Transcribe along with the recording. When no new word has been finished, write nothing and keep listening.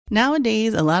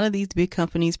Nowadays, a lot of these big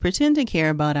companies pretend to care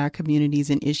about our communities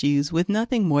and issues with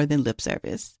nothing more than lip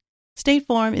service. State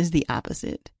Farm is the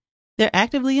opposite. They're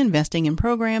actively investing in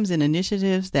programs and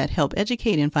initiatives that help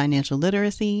educate in financial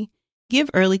literacy, give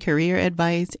early career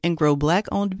advice, and grow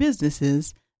Black-owned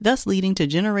businesses, thus leading to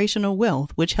generational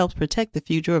wealth, which helps protect the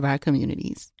future of our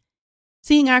communities.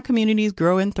 Seeing our communities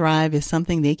grow and thrive is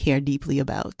something they care deeply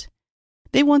about.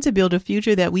 They want to build a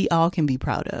future that we all can be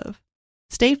proud of.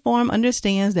 State Farm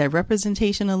understands that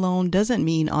representation alone doesn't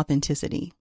mean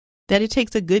authenticity, that it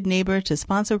takes a good neighbor to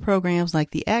sponsor programs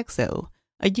like the ACT-SO,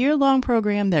 a year-long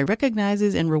program that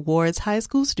recognizes and rewards high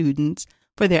school students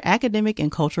for their academic and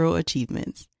cultural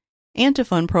achievements, and to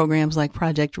fund programs like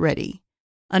Project Ready,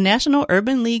 a National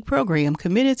Urban League program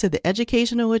committed to the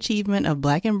educational achievement of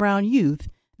Black and Brown youth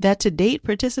that to date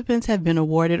participants have been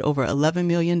awarded over $11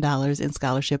 million in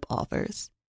scholarship offers.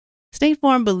 State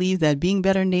Farm believes that being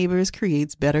better neighbors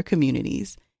creates better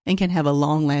communities and can have a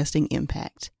long-lasting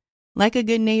impact. Like a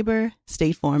good neighbor,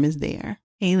 State Farm is there.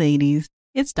 Hey ladies,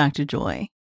 it's Dr. Joy.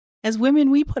 As women,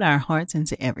 we put our hearts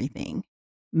into everything.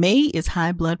 May is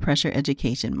High Blood Pressure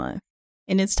Education Month,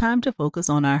 and it's time to focus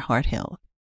on our heart health.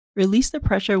 Release the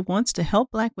Pressure wants to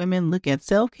help Black women look at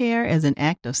self-care as an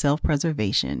act of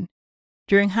self-preservation.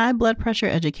 During High Blood Pressure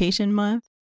Education Month,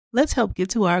 let's help get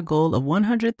to our goal of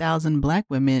 100,000 Black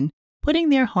women putting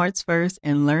their hearts first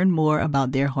and learn more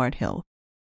about their heart health.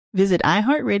 Visit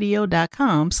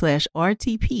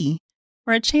iHeartRadio.com/RTP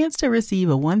for a chance to receive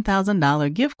a $1,000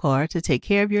 gift card to take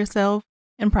care of yourself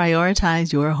and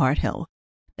prioritize your heart health.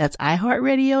 That's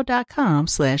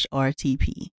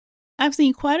iHeartRadio.com/RTP. I've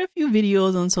seen quite a few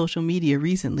videos on social media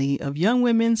recently of young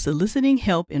women soliciting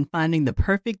help in finding the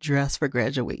perfect dress for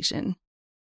graduation.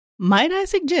 Might I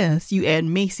suggest you add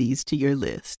Macy's to your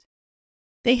list?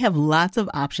 They have lots of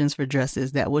options for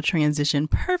dresses that will transition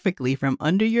perfectly from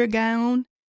under your gown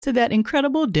to that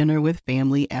incredible dinner with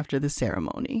family after the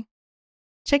ceremony.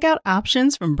 Check out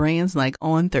options from brands like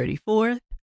On 34th,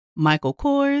 Michael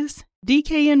Kors,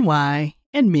 DKNY,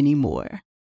 and many more.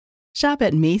 Shop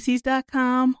at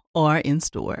Macy's.com or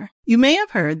in-store. You may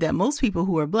have heard that most people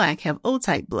who are Black have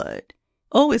O-type blood.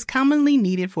 O is commonly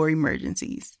needed for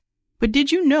emergencies. But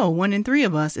did you know 1 in 3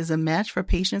 of us is a match for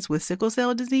patients with sickle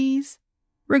cell disease?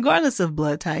 Regardless of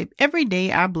blood type, every day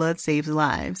our blood saves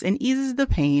lives and eases the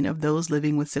pain of those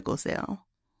living with sickle cell.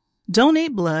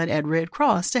 Donate blood at Red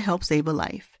Cross to help save a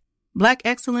life. Black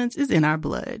excellence is in our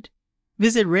blood.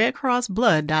 Visit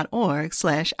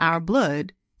redcrossblood.org/ourblood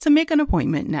to make an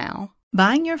appointment now.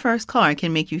 Buying your first car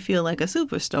can make you feel like a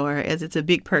superstar as it's a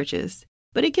big purchase,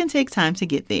 but it can take time to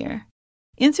get there.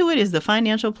 Intuit is the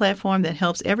financial platform that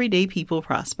helps everyday people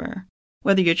prosper.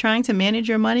 Whether you're trying to manage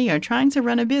your money or trying to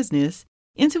run a business,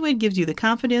 Intuit gives you the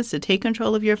confidence to take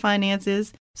control of your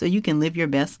finances so you can live your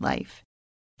best life.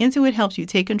 Intuit helps you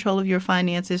take control of your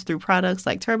finances through products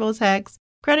like TurboTax,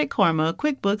 Credit Karma,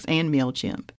 QuickBooks, and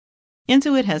MailChimp.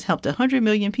 Intuit has helped 100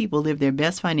 million people live their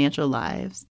best financial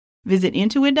lives. Visit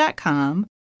Intuit.com,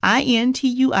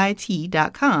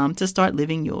 INTUIT.com to start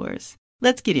living yours.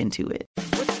 Let's get into it.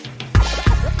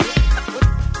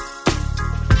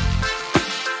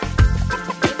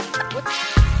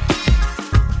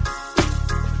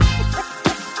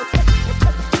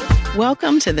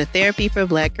 Welcome to the Therapy for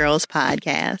Black Girls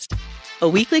podcast, a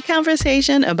weekly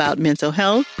conversation about mental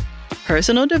health,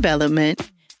 personal development,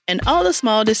 and all the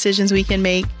small decisions we can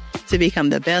make to become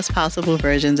the best possible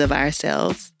versions of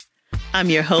ourselves. I'm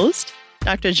your host,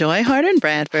 Dr. Joy Harden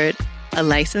Bradford, a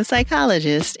licensed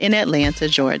psychologist in Atlanta,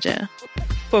 Georgia.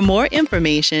 For more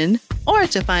information or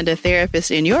to find a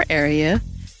therapist in your area,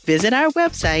 visit our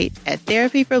website at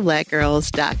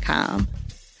therapyforblackgirls.com.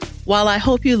 While I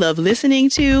hope you love listening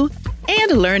to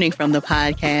and learning from the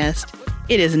podcast,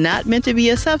 it is not meant to be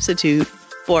a substitute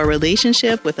for a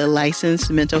relationship with a licensed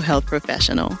mental health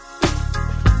professional.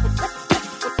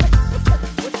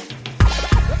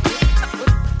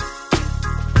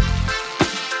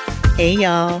 Hey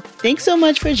y'all, thanks so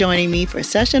much for joining me for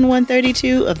session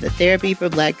 132 of the Therapy for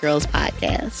Black Girls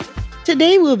podcast.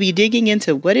 Today we'll be digging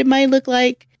into what it might look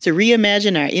like to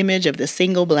reimagine our image of the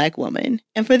single Black woman.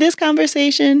 And for this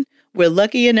conversation, we're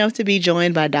lucky enough to be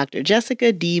joined by Dr.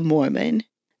 Jessica D. Moorman.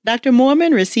 Dr.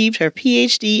 Moorman received her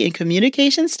PhD in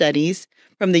Communication Studies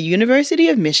from the University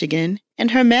of Michigan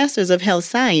and her Master's of Health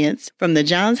Science from the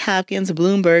Johns Hopkins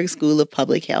Bloomberg School of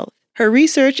Public Health. Her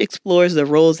research explores the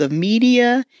roles of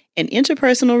media and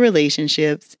interpersonal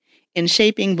relationships in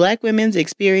shaping Black women's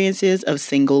experiences of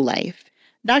single life.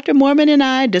 Dr. Moorman and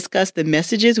I discuss the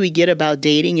messages we get about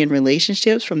dating and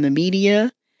relationships from the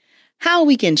media, how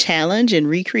we can challenge and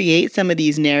recreate some of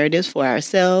these narratives for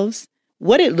ourselves,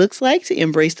 what it looks like to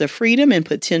embrace the freedom and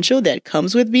potential that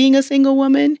comes with being a single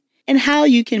woman, and how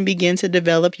you can begin to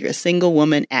develop your single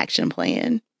woman action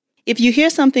plan. If you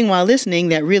hear something while listening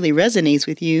that really resonates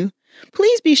with you,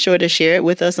 please be sure to share it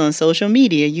with us on social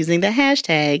media using the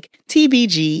hashtag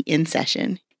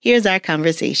TBGInSession. Here's our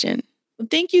conversation. Well,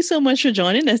 thank you so much for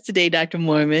joining us today, Dr.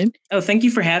 Moorman. Oh, thank you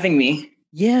for having me.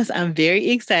 Yes, I'm very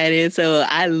excited. So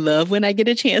I love when I get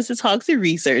a chance to talk to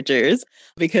researchers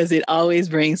because it always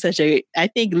brings such a, I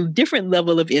think, different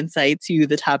level of insight to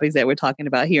the topics that we're talking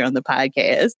about here on the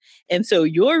podcast. And so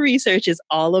your research is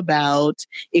all about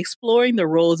exploring the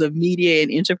roles of media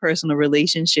and interpersonal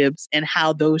relationships and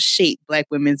how those shape Black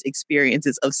women's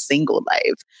experiences of single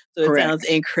life. So it sounds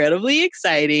incredibly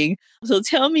exciting. So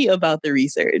tell me about the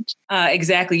research.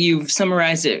 Exactly. You've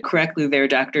summarized it correctly there,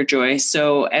 Dr. Joy.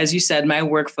 So as you said, my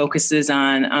work focuses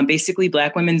on basically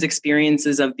Black women's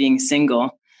experiences of being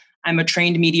single. I'm a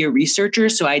trained media researcher,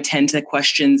 so I tend to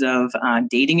questions of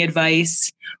dating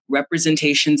advice,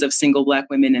 representations of single Black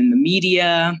women in the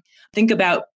media. Think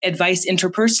about advice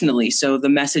interpersonally. So the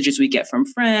messages we get from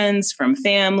friends, from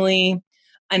family,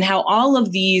 and how all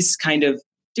of these kind of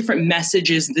different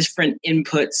messages, different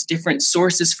inputs, different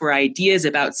sources for ideas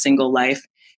about single life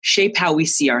shape how we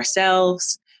see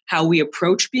ourselves, how we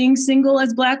approach being single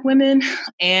as Black women,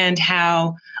 and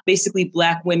how basically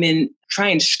Black women try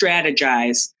and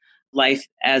strategize life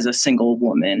as a single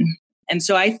woman. And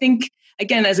so I think,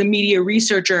 again, as a media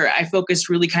researcher, I focus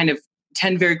really kind of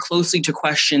tend very closely to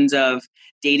questions of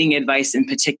dating advice in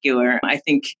particular. I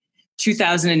think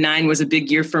 2009 was a big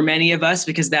year for many of us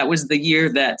because that was the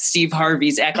year that Steve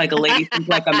Harvey's Act Like a Lady, Think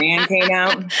Like a Man came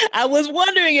out. I was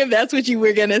wondering if that's what you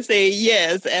were going to say.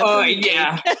 Yes, absolutely.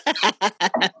 Oh, yeah.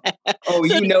 So,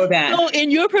 you know that. So in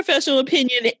your professional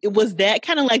opinion, was that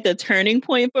kind of like the turning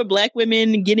point for Black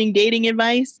women getting dating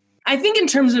advice? I think in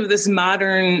terms of this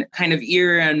modern kind of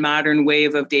era and modern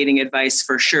wave of dating advice,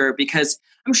 for sure, because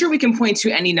I'm sure we can point to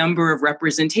any number of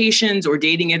representations or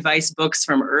dating advice books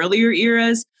from earlier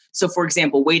eras. So, for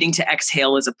example, Waiting to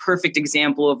Exhale is a perfect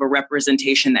example of a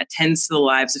representation that tends to the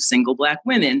lives of single Black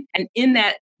women. And in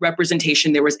that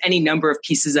representation, there was any number of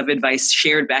pieces of advice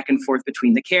shared back and forth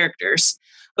between the characters.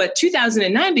 But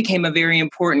 2009 became a very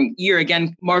important year,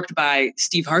 again, marked by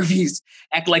Steve Harvey's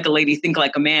Act Like a Lady, Think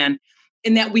Like a Man,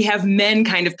 in that we have men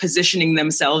kind of positioning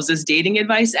themselves as dating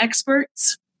advice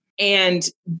experts and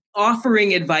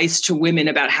offering advice to women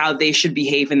about how they should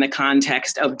behave in the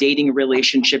context of dating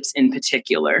relationships in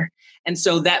particular. And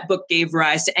so that book gave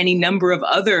rise to any number of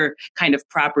other kind of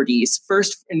properties.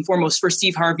 First and foremost, for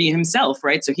Steve Harvey himself,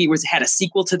 right? So he had a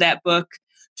sequel to that book,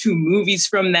 2 movies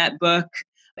from that book.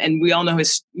 And we all know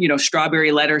his,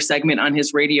 Strawberry Letter segment on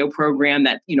his radio program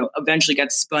that, eventually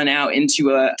got spun out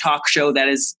into a talk show that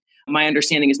is, my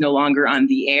understanding, is no longer on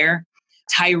the air.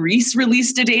 Tyrese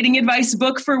released a dating advice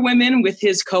book for women with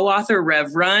his co-author,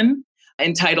 Rev Run,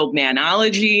 entitled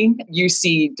Manology. You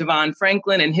see Devon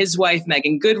Franklin and his wife,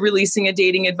 Megan Good, releasing a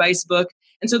dating advice book.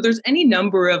 And so there's any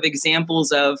number of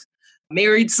examples of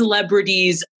married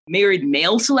celebrities, married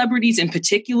male celebrities in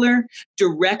particular,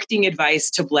 directing advice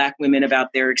to Black women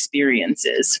about their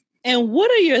experiences. And what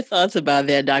are your thoughts about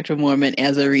that, Dr. Moorman,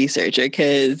 as a researcher?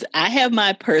 Because I have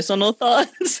my personal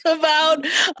thoughts about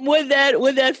what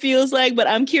that feels like, but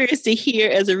I'm curious to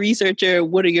hear, as a researcher,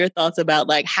 what are your thoughts about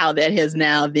like how that has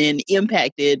now then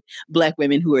impacted Black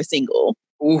women who are single?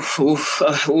 Oof.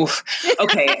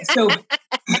 Okay, so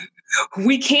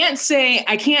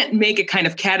I can't make a kind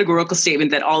of categorical statement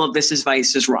that all of this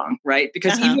advice is wrong, right?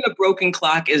 Because even a broken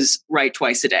clock is right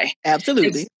twice a day.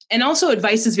 Absolutely. And also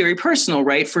advice is very personal,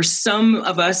 right? For some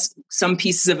of us, some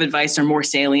pieces of advice are more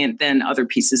salient than other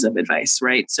pieces of advice,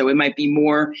 right? So it might be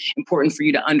more important for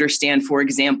you to understand, for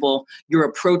example, your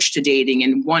approach to dating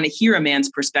and want to hear a man's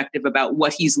perspective about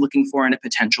what he's looking for in a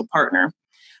potential partner.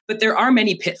 But there are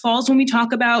many pitfalls when we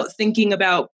talk about thinking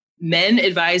about men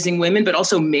advising women, but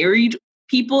also married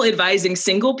people advising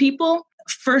single people.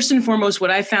 First and foremost,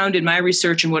 what I found in my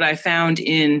research and what I found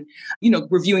in,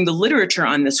 reviewing the literature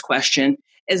on this question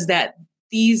is that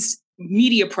these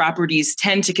media properties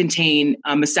tend to contain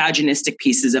misogynistic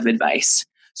pieces of advice.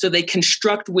 So they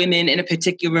construct women in a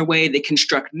particular way, they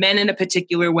construct men in a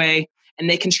particular way, and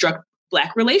they construct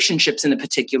Black relationships in a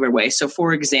particular way. So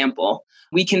for example,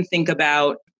 we can think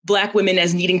about Black women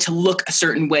as needing to look a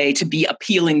certain way to be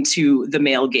appealing to the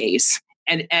male gaze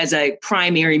and as a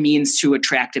primary means to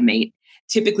attract a mate.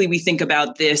 Typically, we think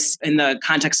about this in the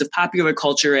context of popular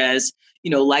culture as,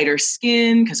 lighter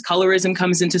skin, because colorism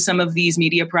comes into some of these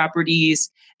media properties,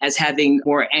 as having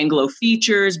more Anglo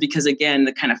features, because again,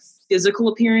 the kind of physical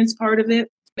appearance part of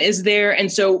it. is there.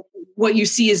 And so what you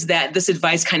see is that this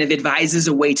advice kind of advises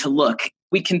a way to look.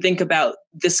 We can think about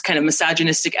this kind of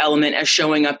misogynistic element as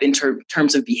showing up in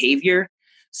terms of behavior.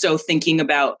 So thinking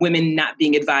about women not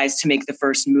being advised to make the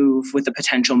first move with a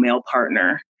potential male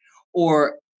partner,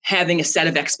 or having a set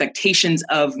of expectations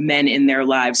of men in their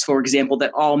lives, for example,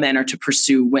 that all men are to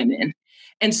pursue women.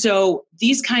 And so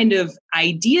these kind of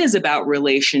ideas about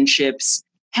relationships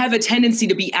have a tendency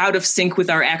to be out of sync with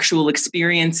our actual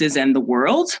experiences and the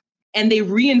world. And they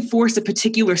reinforce a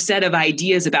particular set of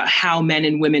ideas about how men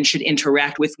and women should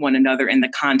interact with one another in the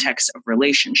context of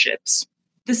relationships.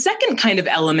 The second kind of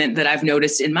element that I've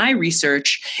noticed in my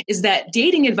research is that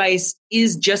dating advice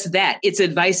is just that. It's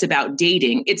advice about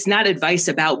dating. It's not advice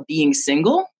about being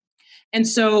single. And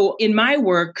so in my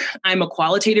work, I'm a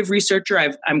qualitative researcher.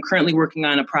 I'm currently working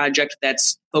on a project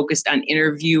that's focused on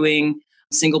interviewing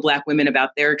single Black women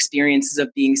about their experiences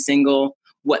of being single,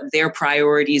 what their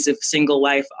priorities of single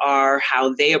life are,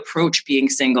 how they approach being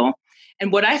single.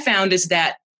 And what I found is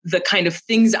that the kind of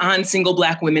things on single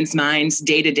Black women's minds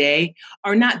day to day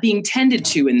are not being tended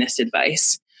to in this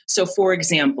advice. So for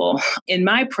example, in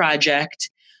my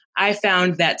project, I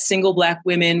found that single Black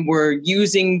women were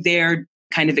using their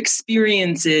kind of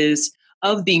experiences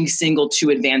of being single to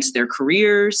advance their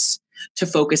careers, to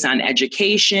focus on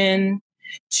education,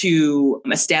 to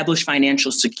establish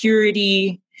financial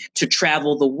security, to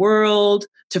travel the world,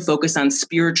 to focus on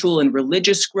spiritual and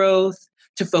religious growth,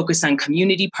 to focus on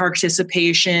community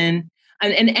participation,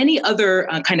 and any other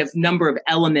kind of number of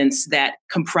elements that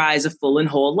comprise a full and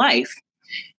whole life.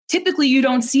 Typically, you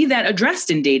don't see that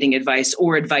addressed in dating advice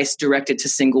or advice directed to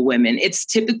single women. It's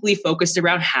typically focused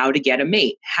around how to get a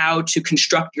mate, how to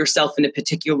construct yourself in a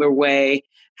particular way,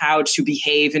 how to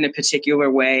behave in a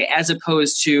particular way, as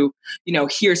opposed to,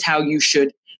 here's how you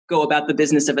should go about the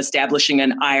business of establishing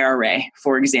an IRA,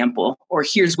 for example, or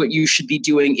here's what you should be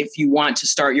doing if you want to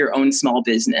start your own small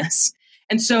business.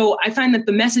 And so I find that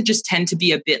the messages tend to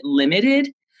be a bit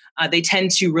limited. They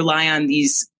tend to rely on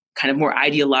these kind of more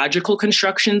ideological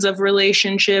constructions of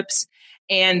relationships,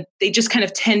 and they just kind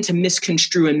of tend to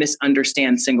misconstrue and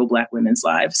misunderstand single Black women's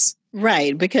lives.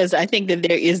 Right, because I think that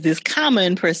there is this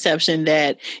common perception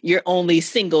that you're only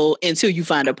single until you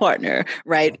find a partner,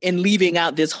 right? And leaving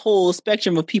out this whole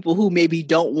spectrum of people who maybe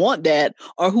don't want that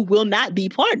or who will not be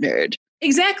partnered.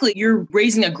 Exactly. You're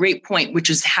raising a great point, which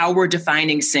is how we're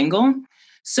defining single.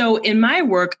 So in my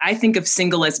work, I think of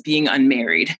single as being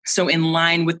unmarried. So in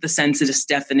line with the census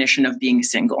definition of being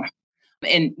single.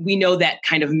 And we know that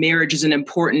kind of marriage is an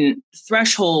important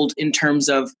threshold in terms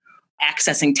of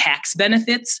accessing tax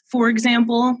benefits, for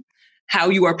example, how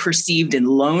you are perceived in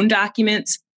loan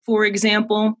documents, for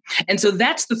example. And so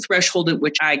that's the threshold at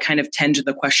which I kind of tend to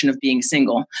the question of being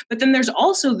single. But then there's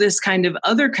also this kind of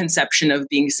other conception of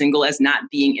being single as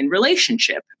not being in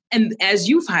relationship. And as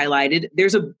you've highlighted,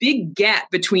 there's a big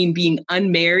gap between being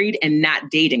unmarried and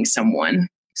not dating someone.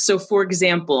 So for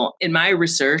example, in my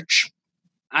research,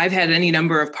 I've had any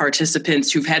number of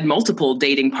participants who've had multiple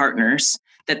dating partners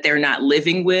that they're not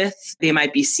living with. They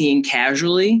might be seeing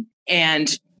casually.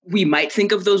 And we might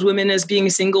think of those women as being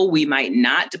single. We might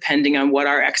not, depending on what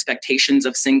our expectations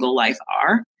of single life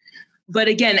are. But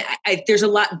again, there's a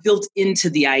lot built into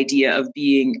the idea of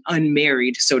being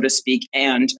unmarried, so to speak,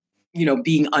 and,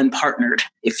 being unpartnered,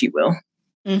 if you will.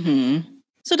 Mm-hmm.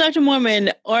 So, Dr.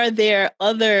 Moorman, are there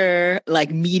other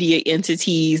media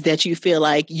entities that you feel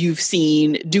like you've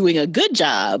seen doing a good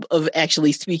job of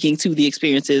actually speaking to the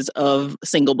experiences of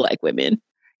single Black women?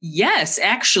 Yes,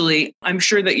 actually, I'm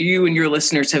sure that you and your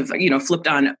listeners have, flipped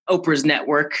on Oprah's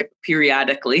network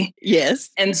periodically.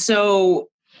 Yes. And so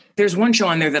there's one show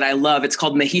on there that I love. It's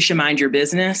called Mahisha Mind Your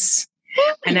Business.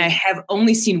 And I have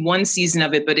only seen one season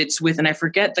of it, but it's with, and I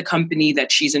forget the company that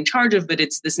she's in charge of, but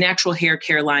it's this natural hair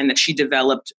care line that she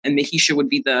developed. And Mahisha would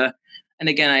be and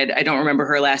again, I don't remember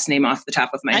her last name off the top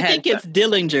of my head. I think it's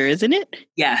Dillinger, isn't it?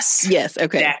 Yes. Yes.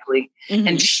 Okay. Exactly. Mm-hmm.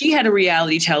 And she had a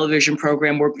reality television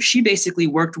program where she basically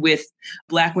worked with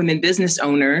Black women business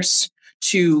owners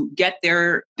to get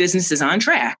their businesses on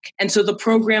track. And so the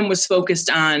program was focused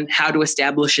on how to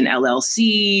establish an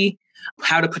LLC,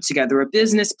 how to put together a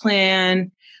business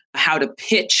plan, how to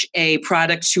pitch a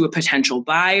product to a potential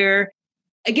buyer.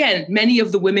 Again, many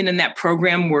of the women in that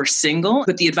program were single,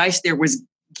 but the advice there was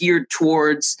geared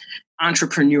towards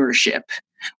entrepreneurship,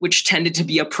 which tended to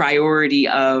be a priority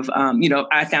of,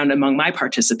 I found among my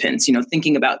participants,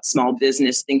 thinking about small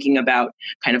business, thinking about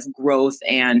kind of growth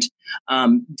and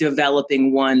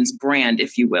developing one's brand,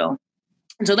 if you will.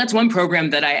 And so that's one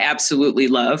program that I absolutely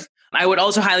love. I would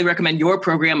also highly recommend your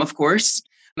program, of course,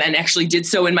 and actually did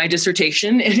so in my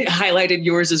dissertation. It highlighted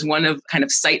yours as one of kind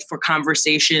of site for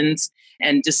conversations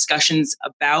and discussions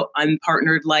about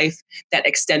unpartnered life that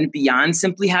extend beyond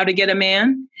simply how to get a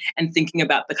man, and thinking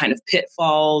about the kind of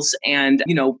pitfalls and,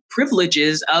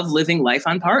 privileges of living life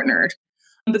unpartnered.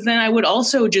 But then I would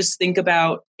also just think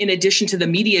about, in addition to the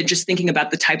media, just thinking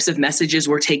about the types of messages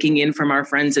we're taking in from our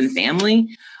friends and family.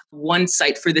 One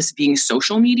site for this being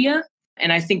social media.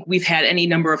 And I think we've had any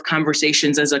number of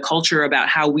conversations as a culture about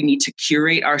how we need to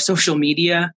curate our social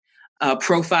media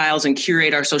profiles and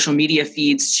curate our social media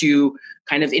feeds to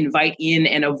kind of invite in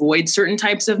and avoid certain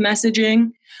types of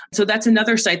messaging. So that's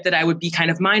another site that I would be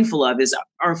kind of mindful of is,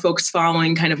 are folks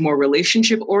following kind of more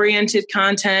relationship-oriented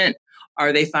content?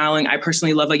 Are they following? I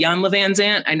personally love Iyanla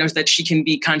Vanzant. I know that she can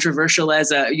be controversial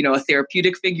as a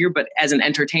therapeutic figure, but as an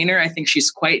entertainer, I think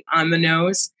she's quite on the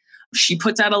nose. She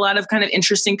puts out a lot of kind of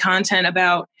interesting content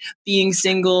about being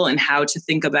single and how to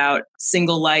think about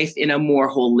single life in a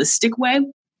more holistic way.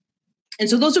 And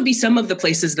so those would be some of the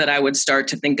places that I would start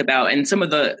to think about, and some of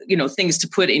the, things to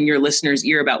put in your listeners'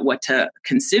 ear about what to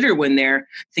consider when they're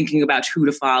thinking about who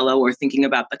to follow or thinking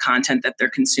about the content that they're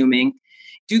consuming.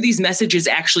 Do these messages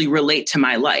actually relate to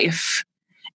my life?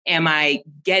 Am I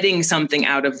getting something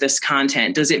out of this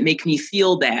content? Does it make me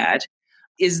feel bad?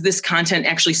 Is this content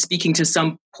actually speaking to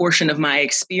some portion of my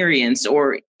experience?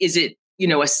 Or is it,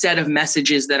 a set of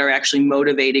messages that are actually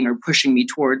motivating or pushing me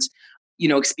towards,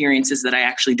 experiences that I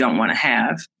actually don't want to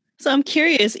have? So I'm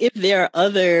curious if there are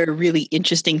other really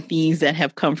interesting themes that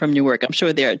have come from your work. I'm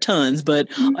sure there are tons, but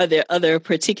are there other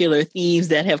particular themes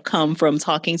that have come from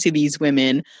talking to these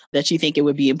women that you think it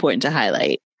would be important to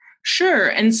highlight? Sure.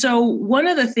 And so one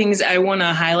of the things I want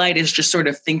to highlight is just sort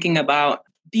of thinking about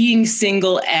being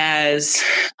single as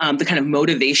the kind of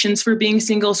motivations for being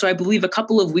single. So I believe a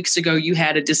couple of weeks ago, you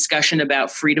had a discussion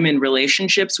about freedom in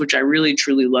relationships, which I really,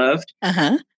 truly loved.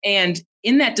 Uh-huh. And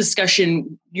in that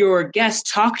discussion, your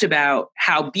guest talked about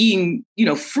how being,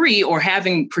 free or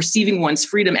perceiving one's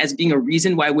freedom as being a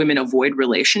reason why women avoid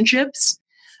relationships.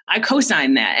 I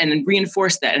co-sign that and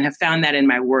reinforce that, and have found that in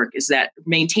my work, is that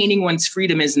maintaining one's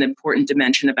freedom is an important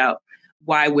dimension about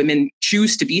why women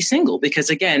choose to be single. Because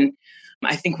again,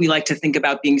 I think we like to think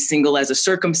about being single as a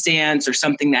circumstance or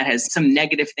something that has some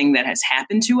negative thing that has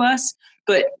happened to us.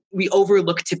 But we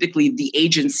overlook typically the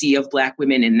agency of Black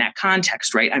women in that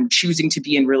context, right? I'm choosing to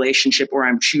be in relationship or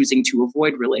I'm choosing to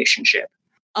avoid relationship.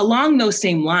 Along those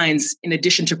same lines, in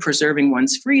addition to preserving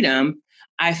one's freedom,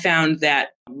 I found that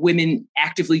women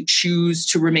actively choose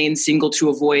to remain single to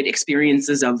avoid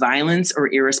experiences of violence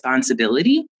or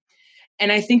irresponsibility.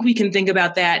 And I think we can think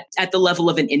about that at the level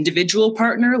of an individual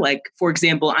partner. Like, for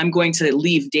example, I'm going to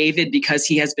leave David because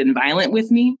he has been violent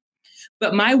with me.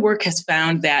 But my work has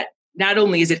found that not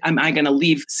only is it, am I going to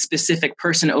leave specific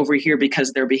person over here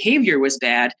because their behavior was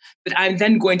bad, but I'm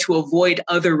then going to avoid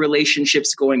other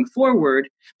relationships going forward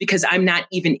because I'm not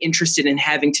even interested in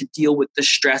having to deal with the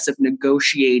stress of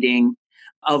negotiating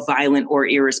a violent or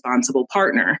irresponsible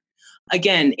partner.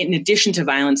 Again, in addition to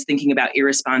violence, thinking about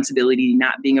irresponsibility,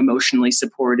 not being emotionally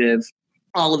supportive,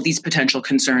 all of these potential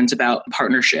concerns about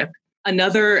partnership.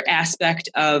 Another aspect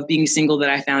of being single that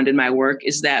I found in my work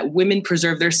is that women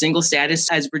preserve their single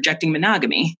status as rejecting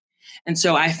monogamy. And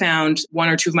so I found one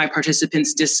or two of my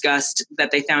participants discussed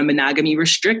that they found monogamy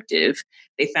restrictive.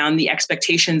 They found the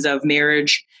expectations of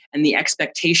marriage and the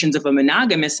expectations of a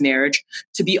monogamous marriage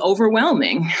to be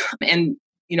overwhelming. And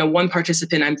one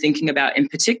participant I'm thinking about in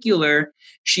particular,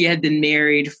 she had been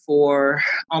married for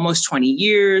almost 20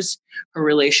 years. Her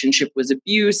relationship was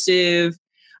abusive.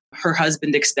 Her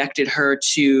husband expected her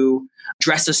to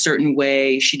dress a certain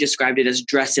way. She described it as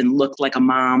dress and look like a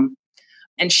mom.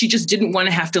 And she just didn't want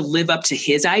to have to live up to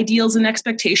his ideals and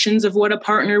expectations of what a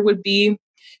partner would be.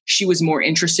 She was more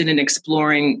interested in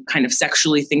exploring kind of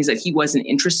sexually things that he wasn't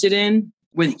interested in.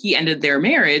 When he ended their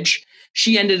marriage,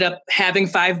 she ended up having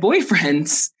 5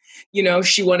 boyfriends.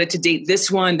 She wanted to date this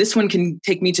one. This one can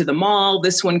take me to the mall.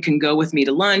 This one can go with me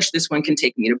to lunch. This one can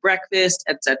take me to breakfast,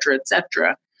 et cetera, et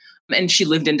cetera. And she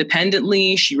lived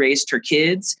independently. She raised her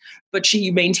kids, but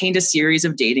she maintained a series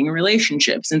of dating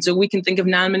relationships. And so we can think of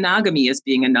non-monogamy as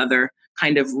being another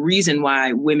kind of reason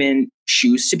why women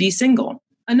choose to be single.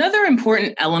 Another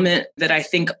important element that I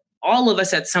think all of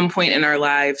us at some point in our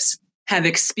lives have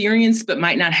experienced but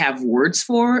might not have words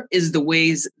for is the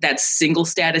ways that single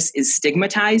status is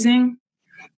stigmatizing,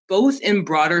 both in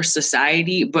broader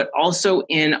society, but also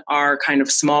in our kind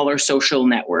of smaller social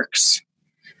networks.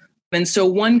 And so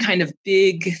one kind of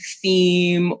big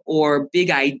theme or big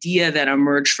idea that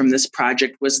emerged from this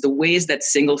project was the ways that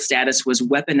single status was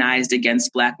weaponized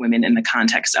against Black women in the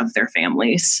context of their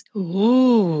families.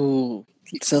 Ooh,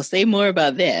 so say more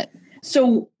about that.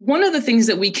 So one of the things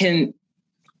that we can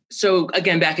So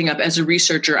again, backing up as a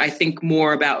researcher, I think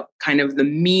more about kind of the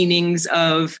meanings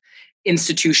of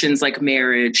institutions like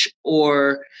marriage,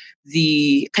 or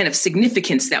the kind of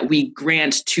significance that we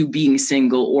grant to being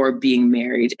single or being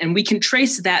married. And we can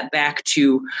trace that back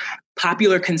to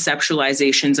popular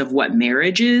conceptualizations of what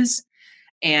marriage is,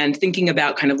 and thinking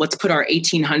about kind of, let's put our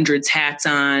 1800s hats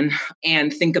on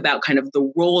and think about kind of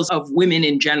the roles of women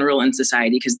in general in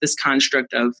society, because this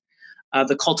construct of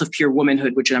the cult of pure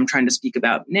womanhood, which I'm trying to speak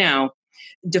about now,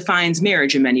 defines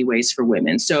marriage in many ways for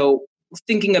women. So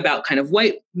thinking about kind of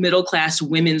white middle-class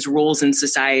women's roles in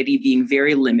society being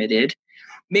very limited,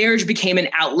 marriage became an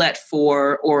outlet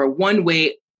for, or one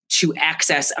way to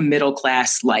access a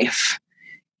middle-class life.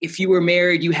 If you were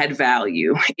married, you had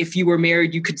value. If you were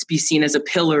married, you could be seen as a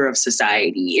pillar of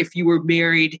society. If you were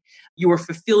married, you were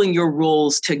fulfilling your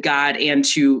roles to God and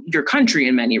to your country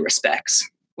in many respects.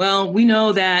 Well, we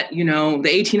know that, the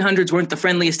 1800s weren't the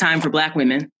friendliest time for Black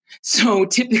women. So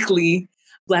typically,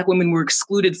 Black women were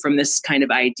excluded from this kind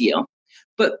of ideal.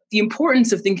 But the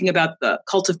importance of thinking about the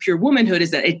cult of pure womanhood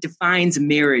is that it defines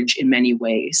marriage in many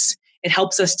ways. It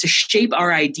helps us to shape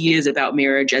our ideas about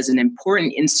marriage as an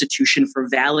important institution for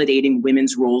validating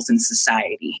women's roles in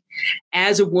society.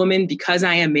 As a woman, because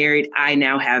I am married, I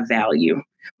now have value.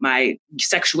 My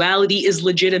sexuality is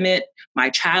legitimate. My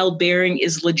childbearing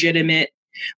is legitimate.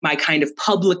 My kind of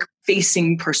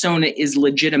public-facing persona is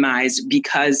legitimized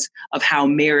because of how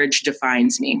marriage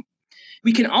defines me.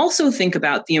 We can also think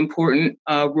about the important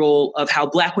role of how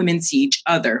Black women see each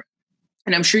other.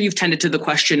 And I'm sure you've tended to the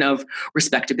question of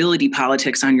respectability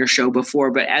politics on your show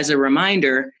before, but as a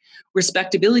reminder,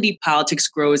 respectability politics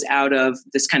grows out of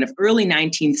this kind of early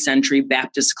 19th century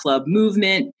Baptist club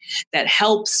movement that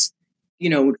helps,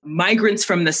 migrants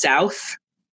from the South,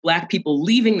 Black people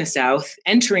leaving the South,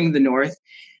 entering the North,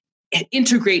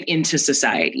 integrate into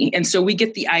society. And so we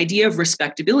get the idea of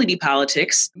respectability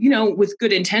politics, with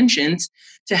good intentions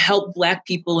to help Black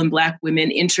people and Black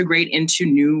women integrate into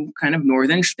new kind of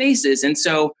Northern spaces. And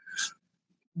so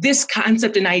this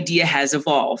concept and idea has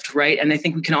evolved, right? And I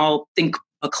think we can all think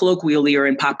colloquially or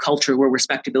in pop culture where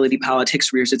respectability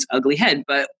politics rears its ugly head.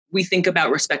 But we think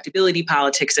about respectability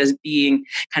politics as being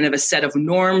kind of a set of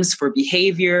norms for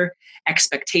behavior,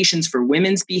 expectations for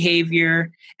women's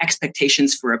behavior,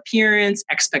 expectations for appearance,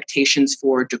 expectations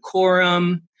for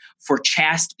decorum, for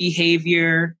chaste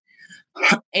behavior.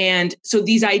 And so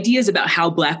these ideas about how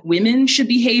Black women should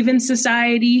behave in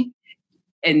society,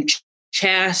 and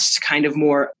chaste, kind of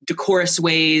more decorous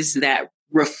ways that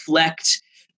reflect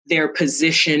their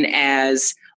position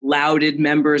as lauded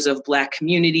members of Black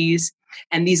communities,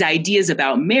 and these ideas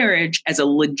about marriage as a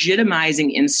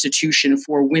legitimizing institution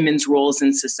for women's roles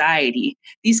in society,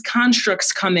 these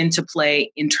constructs come into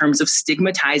play in terms of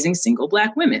stigmatizing single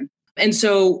Black women. And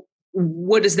so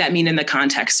what does that mean in the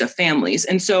context of families?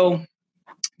 And so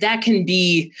that can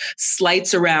be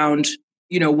slights around,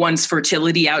 one's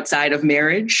fertility outside of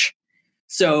marriage.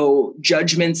 So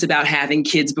judgments about having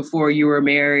kids before you were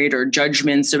married, or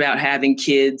judgments about having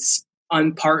kids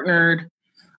unpartnered.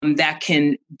 That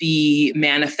can be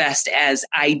manifest as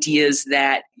ideas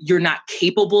that you're not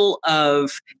capable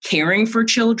of caring for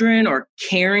children or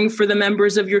caring for the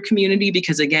members of your community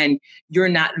because, again, you're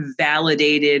not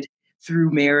validated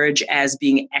through marriage as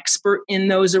being expert in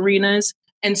those arenas.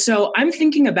 And so I'm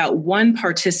thinking about one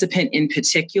participant in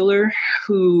particular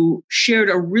who shared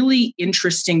a really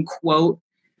interesting quote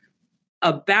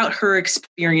about her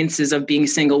experiences of being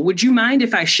single. Would you mind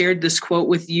if I shared this quote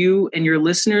with you and your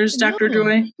listeners, Dr.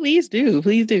 Joy? Please do.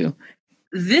 Please do.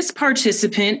 This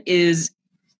participant is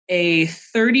a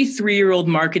 33-year-old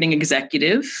marketing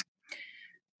executive.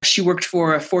 She worked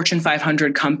for a Fortune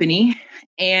 500 company,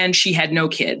 and she had no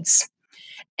kids.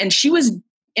 And she was,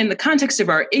 in the context of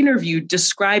our interview,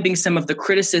 describing some of the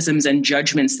criticisms and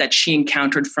judgments that she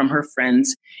encountered from her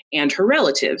friends and her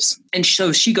relatives. And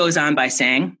so she goes on by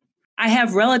saying, I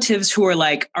have relatives who are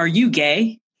like, are you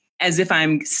gay? As if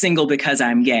I'm single because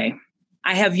I'm gay.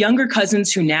 I have younger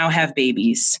cousins who now have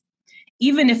babies.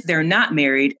 Even if they're not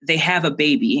married, they have a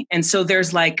baby. And so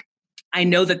there's like, I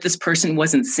know that this person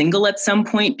wasn't single at some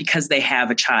point because they have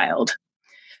a child.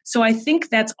 So I think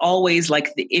that's always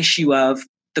like the issue of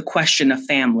the question of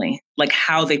family, like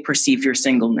how they perceive your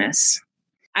singleness.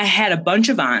 I had a bunch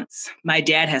of aunts. My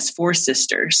dad has 4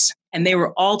 sisters, and they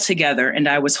were all together, and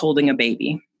I was holding a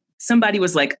baby. Somebody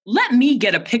was like, let me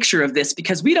get a picture of this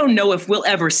because we don't know if we'll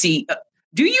ever see.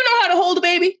 Do you know how to hold a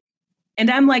baby? And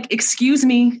I'm like, excuse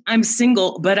me, I'm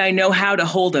single, but I know how to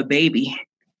hold a baby.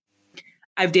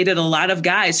 I've dated a lot of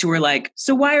guys who are like,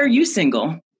 so why are you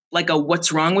single? Like a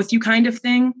what's wrong with you kind of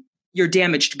thing? You're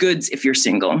damaged goods if you're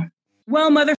single.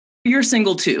 Well, mother, you're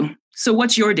single too. So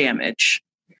what's your damage?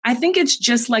 I think it's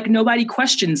just like nobody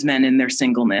questions men in their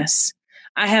singleness.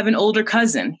 I have an older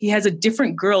cousin. He has a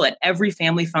different girl at every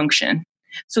family function.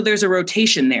 So there's a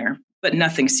rotation there, but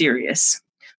nothing serious.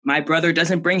 My brother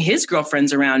doesn't bring his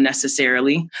girlfriends around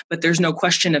necessarily, but there's no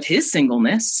question of his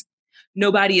singleness.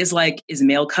 Nobody is like, is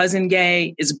male cousin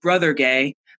gay? Is brother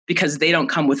gay? Because they don't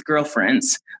come with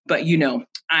girlfriends. But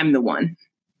I'm the one,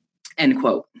 end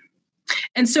quote.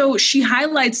 And so she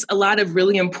highlights a lot of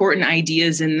really important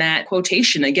ideas in that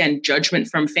quotation. Again, judgment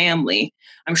from family.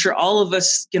 I'm sure all of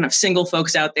us, single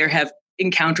folks out there have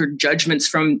encountered judgments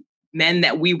from men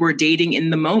that we were dating in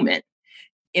the moment.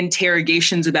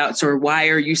 Interrogations about sort of why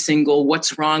are you single?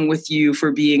 What's wrong with you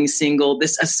for being single?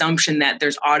 This assumption that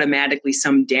there's automatically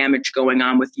some damage going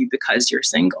on with you because you're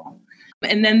single.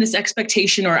 And then this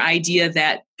expectation or idea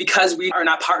that because we are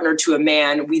not partnered to a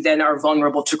man, we then are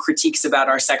vulnerable to critiques about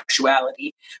our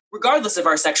sexuality. Regardless of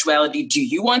our sexuality, do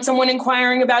you want someone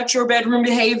inquiring about your bedroom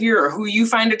behavior or who you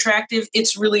find attractive?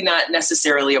 It's really not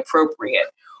necessarily appropriate.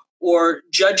 Or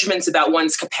judgments about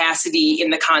one's capacity in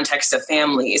the context of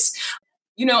families.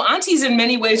 Aunties in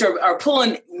many ways are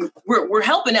pulling, we're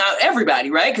helping out everybody,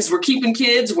 right? Because we're keeping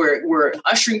kids, we're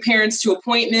ushering parents to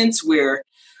appointments, we're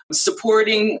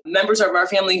supporting members of our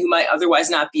family who might otherwise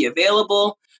not be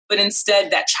available. But instead,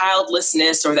 that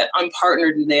childlessness or that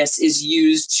unpartneredness is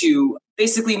used to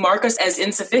basically mark us as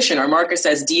insufficient or mark us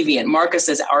as deviant, mark us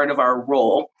as out of our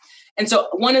role. And so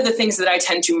one of the things that I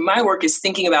tend to in my work is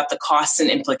thinking about the costs and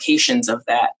implications of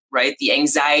that, right? The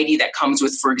anxiety that comes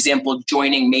with, for example,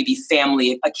 joining maybe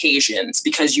family occasions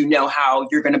because you know how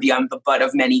you're going to be on the butt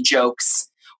of many jokes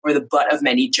or the butt of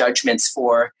many judgments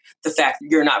for the fact that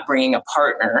you're not bringing a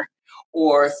partner,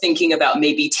 or thinking about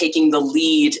maybe taking the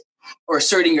lead or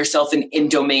asserting yourself in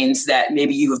domains that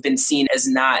maybe you have been seen as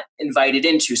not invited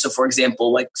into. So for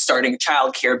example, like starting a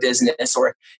childcare business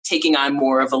or taking on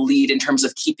more of a lead in terms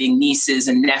of keeping nieces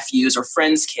and nephews or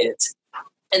friends' kids.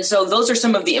 And so those are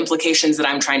some of the implications that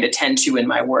I'm trying to tend to in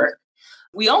my work.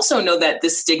 We also know that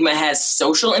this stigma has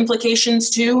social implications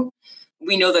too.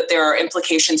 We know that there are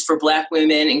implications for Black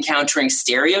women encountering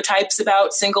stereotypes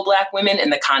about single Black women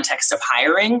in the context of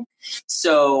hiring.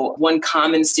 So one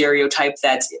common stereotype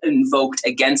that's invoked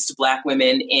against Black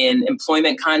women in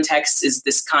employment contexts is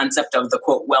this concept of the,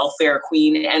 quote, welfare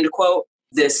queen, end quote.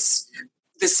 This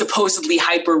supposedly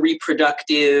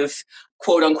hyper-reproductive,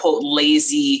 quote unquote,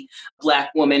 lazy Black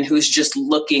woman who's just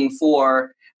looking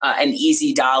for an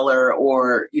easy dollar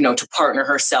or, to partner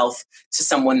herself to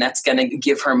someone that's going to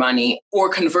give her money. Or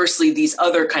conversely, these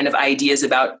other kind of ideas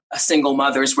about single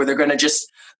mothers where they're going to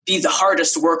just be the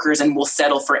hardest workers and will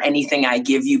settle for anything I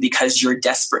give you because you're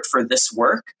desperate for this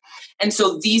work. And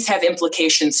so these have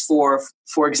implications for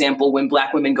example, when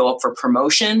Black women go up for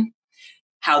promotion,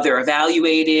 how they're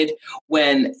evaluated,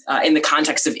 when in the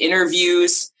context of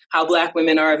interviews, how Black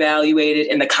women are evaluated,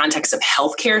 in the context of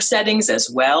healthcare settings as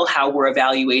well, how we're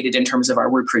evaluated in terms of our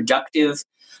reproductive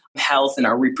health and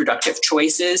our reproductive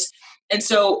choices. And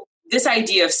so this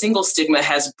idea of single stigma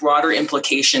has broader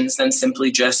implications than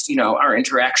simply just, our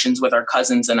interactions with our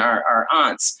cousins and our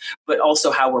aunts, but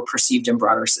also how we're perceived in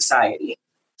broader society.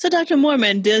 So, Dr.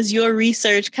 Moorman, does your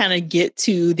research kind of get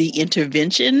to the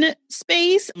intervention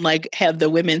space? Like, have the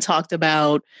women talked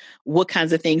about what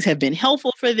kinds of things have been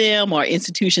helpful for them or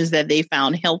institutions that they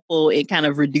found helpful in kind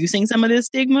of reducing some of this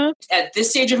stigma? At this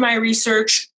stage of my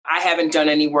research, I haven't done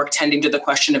any work tending to the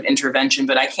question of intervention,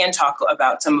 but I can talk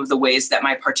about some of the ways that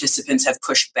my participants have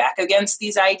pushed back against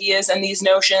these ideas and these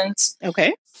notions.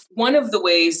 Okay. One of the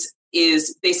ways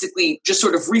is basically just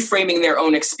sort of reframing their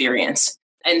own experience.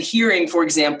 And hearing, for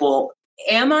example,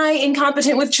 am I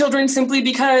incompetent with children simply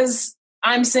because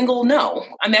I'm single? No,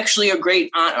 I'm actually a great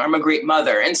aunt, or I'm a great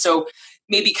mother. And so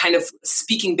maybe kind of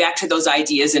speaking back to those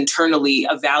ideas internally,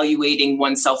 evaluating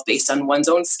oneself based on one's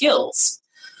own skills.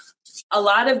 A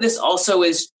lot of this also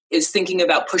is thinking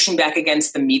about pushing back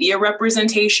against the media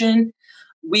representation.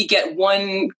 We get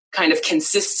one kind of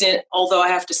consistent, although I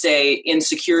have to say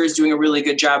Insecure is doing a really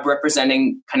good job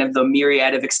representing kind of the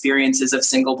myriad of experiences of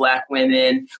single Black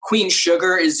women. Queen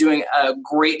Sugar is doing a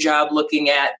great job looking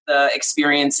at the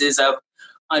experiences of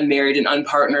unmarried and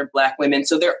unpartnered Black women.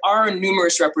 So there are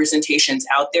numerous representations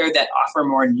out there that offer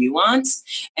more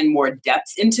nuance and more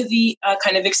depth into the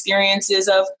kind of experiences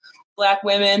of Black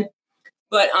women.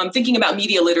 But thinking about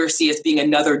media literacy as being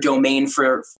another domain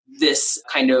for this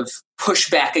kind of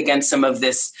pushback against some of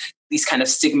these kind of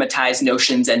stigmatized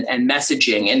notions and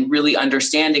messaging, and really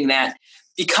understanding that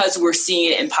because we're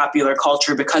seeing it in popular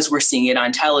culture, because we're seeing it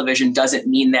on television, doesn't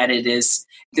mean that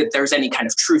there's any kind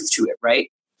of truth to it,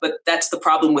 right? But that's the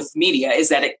problem with media, is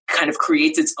that it kind of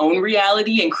creates its own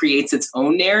reality and creates its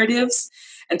own narratives.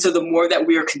 And so the more that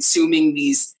we are consuming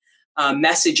these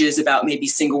messages about maybe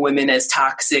single women as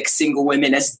toxic, single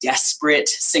women as desperate,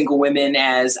 single women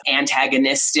as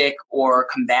antagonistic or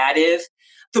combative,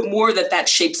 the more that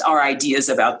shapes our ideas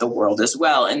about the world as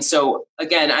well. And so,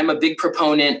 again, I'm a big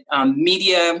proponent.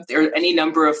 Media, there are any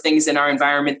number of things in our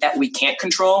environment that we can't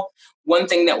control. One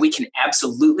thing that we can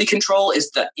absolutely control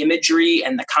is the imagery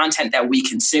and the content that we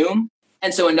consume.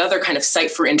 And so another kind of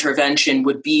site for intervention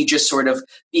would be just sort of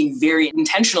being very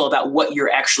intentional about what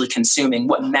you're actually consuming,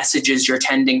 what messages you're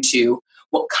tending to,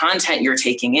 what content you're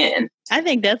taking in. I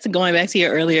think that's going back to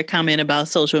your earlier comment about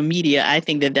social media. I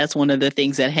think that's one of the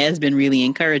things that has been really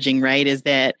encouraging, right? Is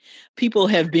that people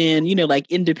have been, like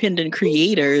independent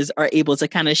creators are able to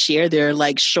kind of share their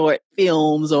like short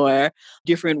films or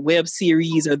different web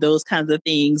series or those kinds of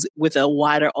things with a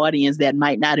wider audience that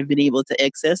might not have been able to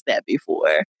access that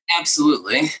before.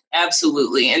 Absolutely.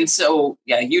 Absolutely. And so,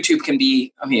 YouTube can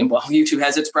be, YouTube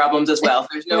has its problems as well.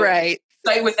 There's no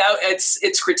site without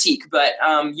its critique, but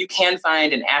you can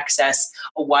find and access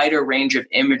a wider range of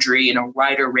imagery and a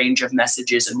wider range of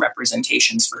messages and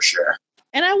representations for sure.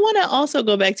 And I want to also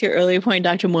go back to your earlier point,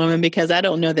 Dr. Moorman, because I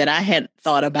don't know that I had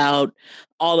thought about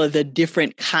all of the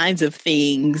different kinds of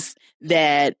things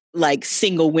that like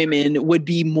single women would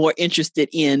be more interested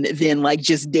in than like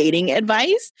just dating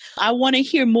advice. I want to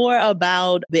hear more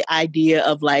about the idea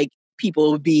of like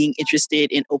people being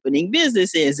interested in opening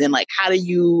businesses and like, how do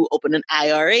you open an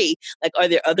IRA? Like, are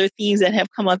there other themes that have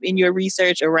come up in your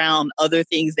research around other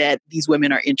things that these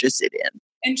women are interested in?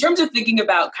 In terms of thinking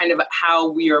about kind of how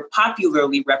we are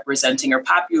popularly representing or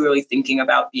popularly thinking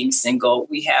about being single,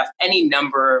 we have any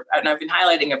number, and I've been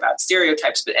highlighting about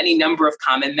stereotypes, but any number of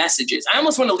common messages. I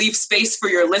almost want to leave space for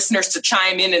your listeners to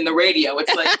chime in the radio.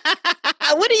 It's like,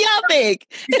 what do y'all think?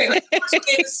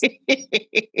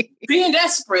 Being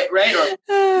desperate, right? Or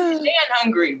being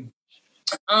hungry.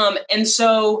 And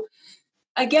so,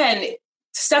 again,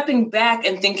 stepping back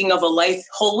and thinking of a life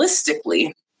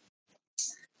holistically,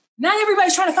 not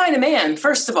everybody's trying to find a man,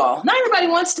 first of all. Not everybody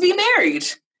wants to be married.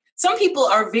 Some people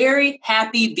are very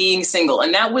happy being single.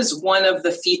 And that was one of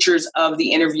the features of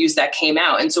the interviews that came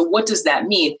out. And so what does that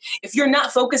mean? If you're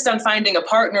not focused on finding a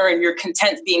partner and you're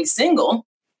content being single,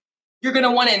 you're going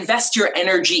to want to invest your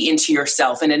energy into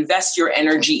yourself and invest your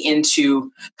energy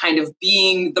into kind of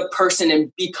being the person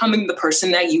and becoming the person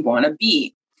that you want to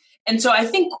be. And so I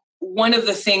think one of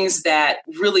the things that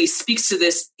really speaks to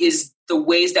this is the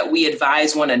ways that we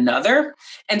advise one another.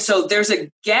 And so there's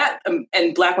a gap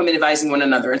in Black women advising one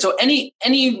another. And so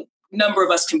any number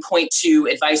of us can point to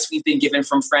advice we've been given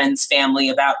from friends, family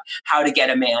about how to get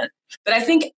a man. But I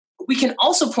think we can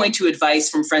also point to advice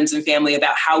from friends and family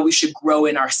about how we should grow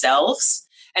in ourselves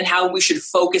and how we should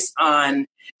focus on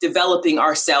developing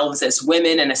ourselves as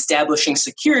women and establishing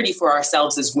security for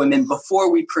ourselves as women before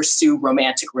we pursue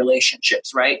romantic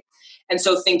relationships, right? And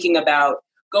so thinking about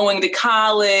going to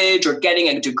college or getting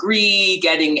a degree,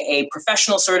 getting a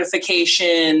professional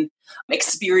certification,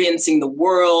 experiencing the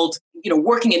world,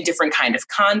 working in different kind of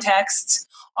contexts.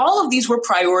 All of these were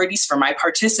priorities for my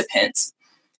participants.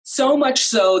 So much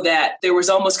so that there was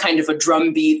almost kind of a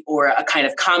drumbeat or a kind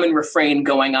of common refrain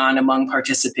going on among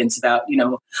participants about,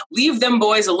 leave them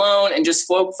boys alone and just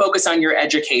focus on your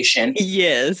education.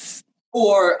 Yes.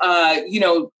 Or,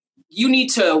 you need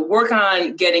to work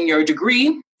on getting your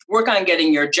degree, work on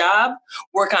getting your job,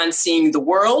 work on seeing the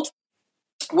world,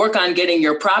 work on getting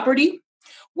your property,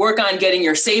 work on getting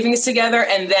your savings together.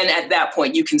 And then at that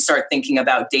point, you can start thinking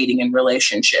about dating and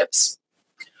relationships.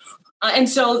 And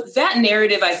so that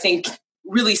narrative, I think,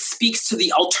 really speaks to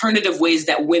the alternative ways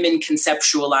that women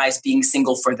conceptualize being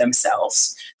single for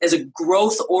themselves. As a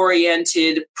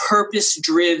growth-oriented,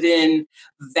 purpose-driven,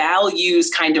 values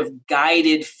kind of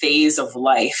guided phase of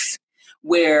life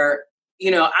where,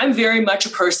 I'm very much a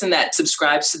person that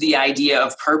subscribes to the idea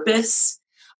of purpose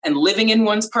and living in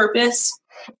one's purpose.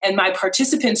 And my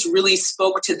participants really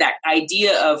spoke to that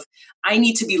idea of, I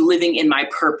need to be living in my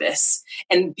purpose.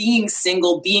 And being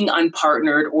single, being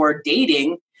unpartnered, or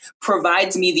dating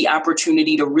provides me the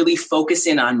opportunity to really focus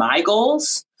in on my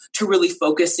goals, to really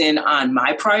focus in on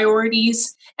my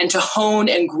priorities, and to hone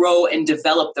and grow and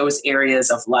develop those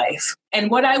areas of life. And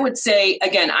what I would say,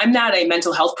 again, I'm not a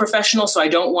mental health professional, so I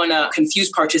don't want to confuse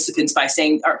participants by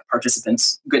saying, or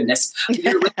participants, goodness,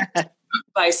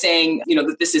 by saying,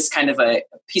 that this is kind of a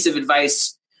piece of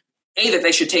advice, A, that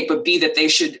they should take, but B, that they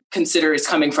should consider is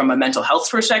coming from a mental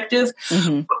health perspective,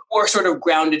 or sort of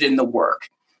grounded in the work.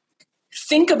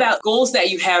 Think about goals that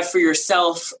you have for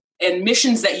yourself and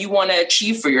missions that you want to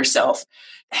achieve for yourself.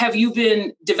 have you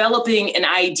been developing an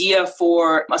idea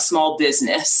for a small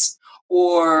business?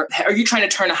 Or are you trying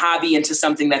to turn a hobby into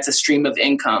something that's a stream of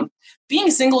income? Being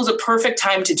single is a perfect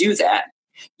time to do that.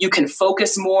 You can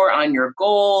focus more on your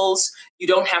goals. You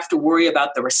don't have to worry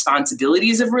about the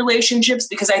responsibilities of relationships,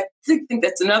 because I think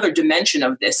that's another dimension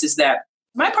of this, is that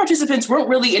my participants weren't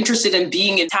really interested in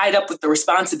being tied up with the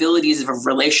responsibilities of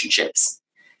relationships.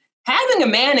 Having a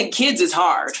man and kids is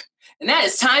hard, and that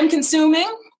is time consuming,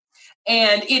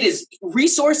 and it is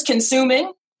resource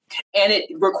consuming, and it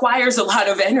requires a lot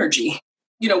of energy.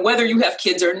 Whether you have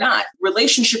kids or not,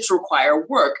 relationships require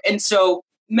work. And so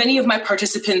many of my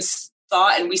participants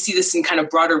thought, and we see this in kind of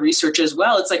broader research as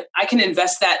well, it's like I can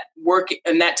invest that work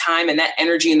and that time and that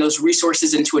energy and those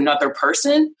resources into another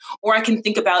person, or I can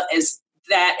think about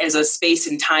that as a space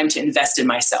and time to invest in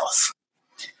myself.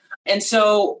 And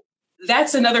so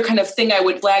that's another kind of thing I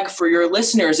would flag for your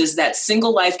listeners, is that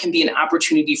single life can be an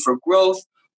opportunity for growth,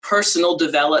 personal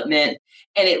development,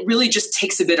 and it really just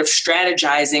takes a bit of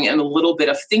strategizing and a little bit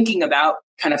of thinking about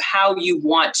kind of how you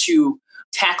want to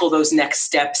tackle those next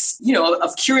steps,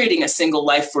 of curating a single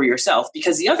life for yourself.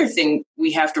 Because the other thing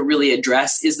we have to really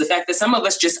address is the fact that some of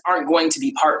us just aren't going to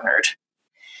be partnered.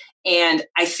 And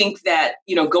I think that,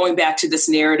 going back to this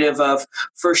narrative of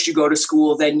first you go to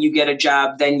school, then you get a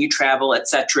job, then you travel, et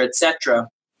cetera,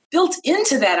 built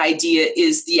into that idea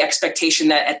is the expectation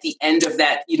that at the end of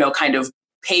that, kind of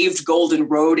paved golden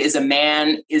road is a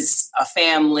man, is a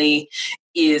family,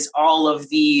 is all of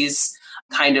these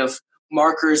kind of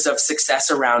markers of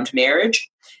success around marriage.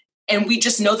 And we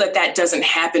just know that that doesn't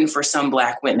happen for some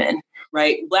Black women,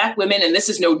 right? Black women, and this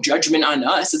is no judgment on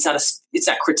us, it's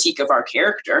not critique of our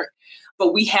character,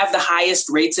 but we have the highest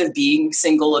rates of being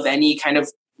single of any kind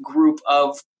of group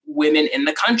of women in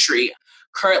the country.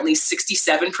 Currently,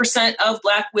 67% of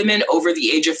Black women over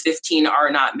the age of 15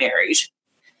 are not married.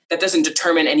 That doesn't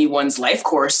determine anyone's life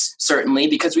course, certainly,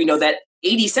 because we know that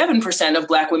 87% of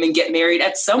Black women get married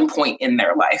at some point in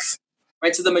their life,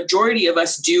 right? So the majority of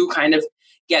us do kind of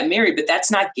get married, but that's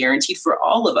not guaranteed for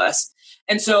all of us.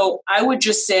 And so I would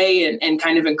just say and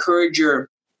kind of encourage your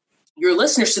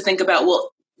listeners to think about,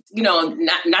 well,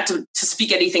 not to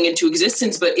speak anything into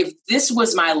existence, but if this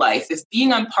was my life, if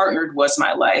being unpartnered was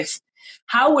my life,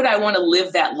 how would I want to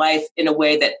live that life in a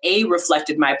way that A,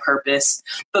 reflected my purpose,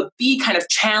 but B, kind of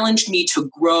challenged me to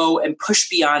grow and push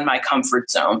beyond my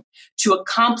comfort zone, to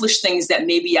accomplish things that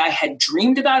maybe I had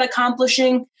dreamed about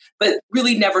accomplishing, but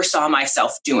really never saw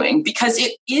myself doing, because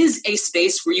it is a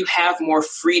space where you have more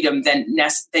freedom than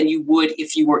you would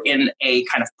if you were in a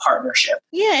kind of partnership.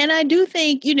 Yeah, and I do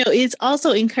think, it's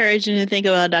also encouraging to think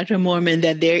about, Dr. Moorman,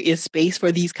 that there is space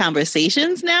for these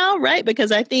conversations now, right?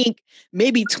 Because I think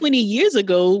maybe 20 years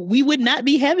ago, we would not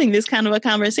be having this kind of a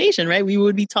conversation, right? We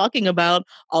would be talking about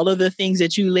all of the things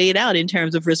that you laid out in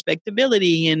terms of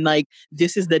respectability and like,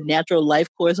 this is the natural life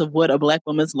course of what a Black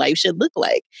woman's life should look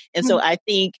like. And so I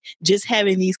think just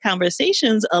having these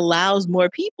conversations allows more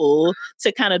people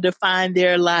to kind of define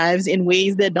their lives in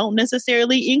ways that don't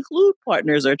necessarily include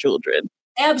partners or children.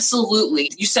 Absolutely.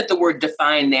 You said the word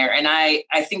define there, and I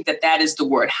think that is the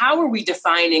word. How are we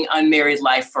defining unmarried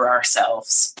life for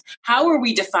ourselves? How are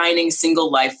we defining single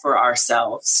life for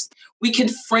ourselves? We can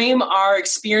frame our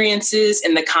experiences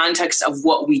in the context of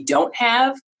what we don't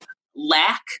have,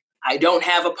 lack. I don't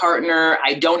have a partner.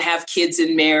 I don't have kids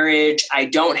in marriage. I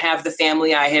don't have the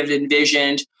family I have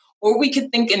envisioned. Or we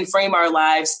could think and frame our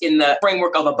lives in the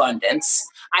framework of abundance.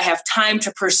 I have time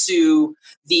to pursue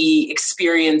the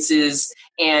experiences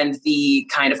and the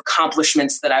kind of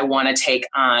accomplishments that I want to take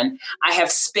on. I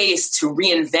have space to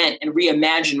reinvent and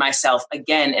reimagine myself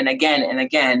again and again and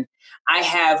again. I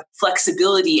have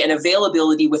flexibility and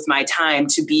availability with my time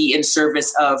to be in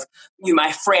service of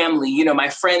my family, my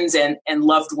friends and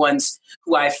loved ones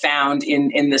who I found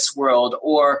in this world,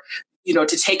 or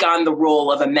to take on the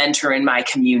role of a mentor in my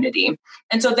community.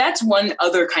 And so that's one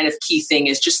other kind of key thing,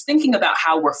 is just thinking about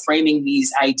how we're framing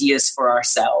these ideas for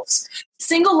ourselves.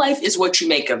 Single life is what you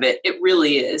make of it. It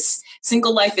really is.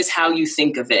 Single life is how you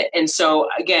think of it. And so,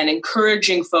 again,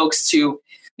 encouraging folks to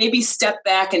maybe step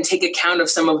back and take account of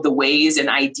some of the ways and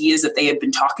ideas that they have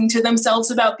been talking to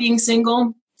themselves about being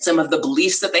single, some of the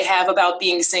beliefs that they have about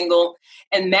being single,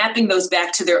 and mapping those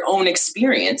back to their own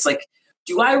experience. Like,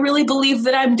 do I really believe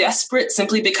that I'm desperate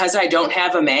simply because I don't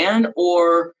have a man?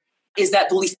 Or is that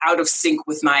belief out of sync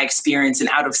with my experience and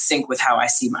out of sync with how I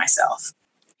see myself?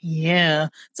 Yeah.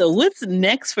 So what's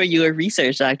next for your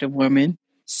research, Dr. Moorman?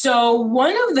 So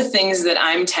one of the things that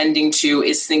I'm tending to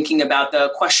is thinking about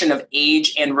the question of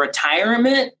age and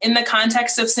retirement in the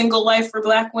context of single life for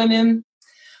Black women.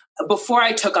 Before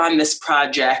I took on this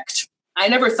project, I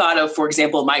never thought of, for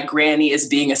example, my granny as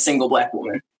being a single Black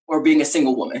woman or being a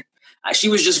single woman. She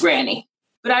was just granny.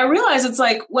 But I realized it's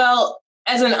like, well,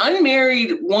 as an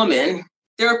unmarried woman,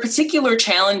 there are particular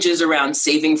challenges around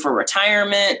saving for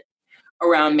retirement,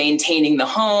 around maintaining the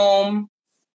home,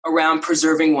 around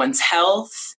preserving one's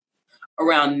health,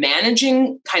 around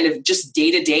managing kind of just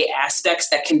day-to-day aspects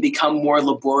that can become more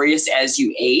laborious as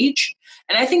you age.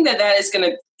 And I think that is going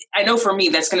to, I know for me,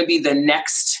 that's going to be the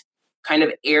next kind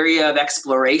of area of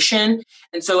exploration.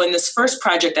 And so in this first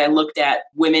project, I looked at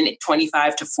women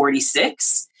 25 to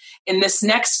 46. In this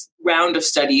next round of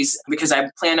studies, because I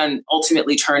plan on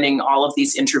ultimately turning all of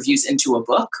these interviews into a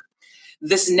book,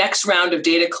 this next round of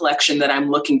data collection that I'm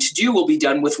looking to do will be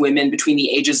done with women between the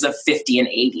ages of 50 and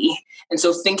 80. And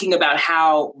so thinking about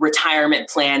how retirement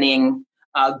planning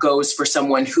goes for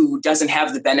someone who doesn't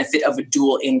have the benefit of a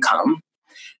dual income.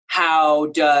 How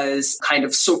does kind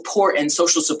of support and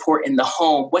social support in the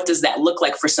home, what does that look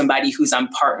like for somebody who's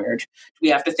unpartnered? Do we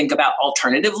have to think about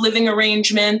alternative living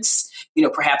arrangements?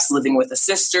 Perhaps living with a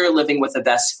sister, living with a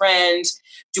best friend?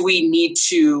 Do we need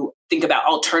to think about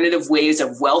alternative ways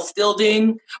of wealth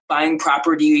building, buying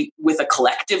property with a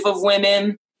collective of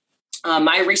women?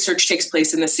 My research takes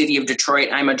place in the city of Detroit.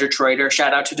 I'm a Detroiter.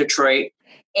 Shout out to Detroit.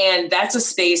 And that's a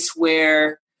space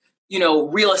where,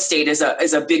 real estate is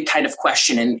a big kind of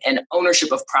question and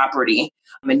ownership of property.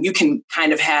 And you can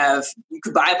kind of you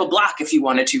could buy up a block if you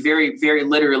wanted to, very, very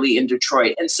literally in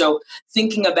Detroit. And so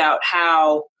thinking about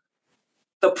how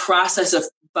the process of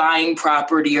buying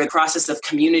property or the process of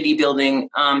community building,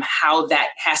 how that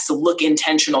has to look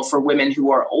intentional for women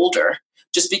who are older,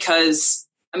 just because,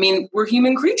 we're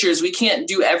human creatures. We can't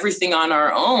do everything on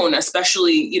our own,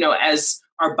 especially, as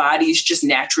our bodies just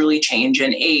naturally change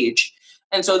and age.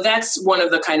 And so that's one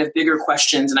of the kind of bigger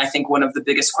questions. And I think one of the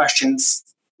biggest questions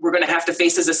we're going to have to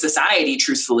face as a society,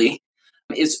 truthfully,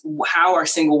 is how are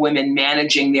single women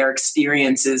managing their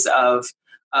experiences of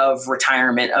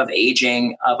retirement, of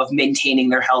aging, of maintaining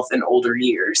their health in older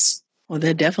years. Well,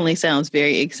 that definitely sounds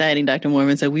very exciting, Dr.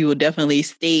 Moorman. So we will definitely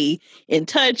stay in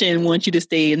touch and want you to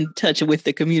stay in touch with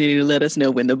the community to let us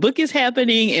know when the book is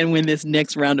happening and when this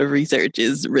next round of research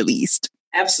is released.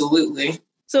 Absolutely.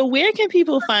 So where can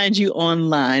people find you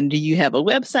online? Do you have a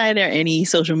website or any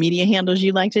social media handles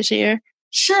you'd like to share?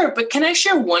 Sure, but can I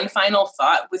share one final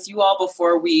thought with you all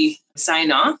before we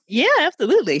sign off? Yeah,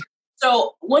 absolutely.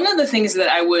 So one of the things that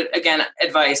I would, again,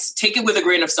 advise, take it with a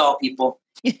grain of salt, people.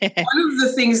 One of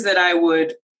the things that I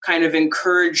would kind of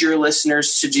encourage your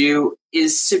listeners to do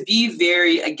is to be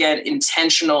very, again,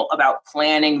 intentional about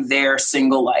planning their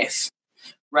single life,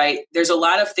 right? There's a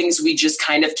lot of things we just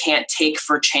kind of can't take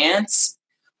for chance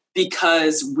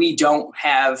because we don't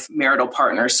have marital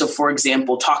partners. So, for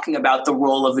example, talking about the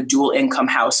role of a dual income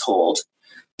household.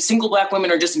 Single Black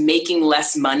women are just making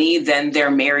less money than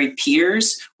their married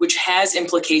peers, which has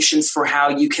implications for how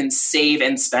you can save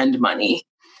and spend money.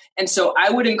 And so I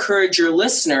would encourage your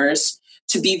listeners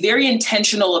to be very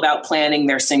intentional about planning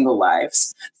their single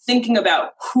lives, thinking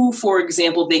about who, for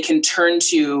example, they can turn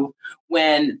to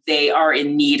when they are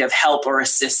in need of help or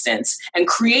assistance, and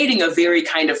creating a very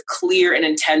kind of clear and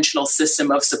intentional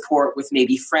system of support with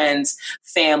maybe friends,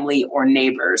 family, or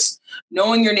neighbors.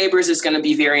 Knowing your neighbors is going to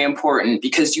be very important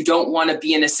because you don't want to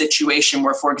be in a situation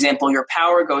where, for example, your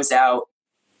power goes out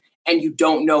and you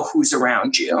don't know who's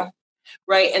around you,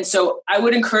 right? And so I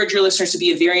would encourage your listeners to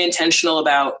be very intentional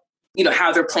about,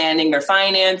 how they're planning their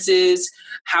finances,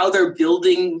 how they're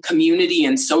building community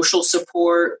and social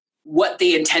support, what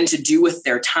they intend to do with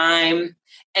their time,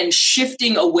 and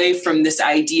shifting away from this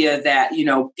idea that,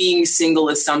 being single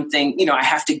is something, I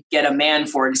have to get a man,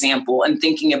 for example, and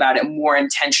thinking about it more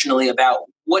intentionally about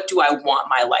what do I want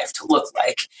my life to look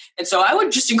like? And so I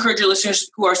would just encourage your listeners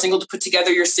who are single to put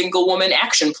together your single woman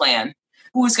action plan.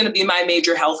 Who's going to be my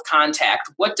major health contact?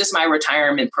 What does my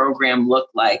retirement program look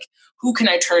like? Who can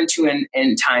I turn to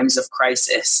in times of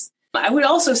crisis? I would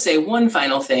also say one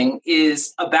final thing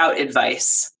is about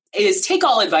advice. Is take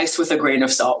all advice with a grain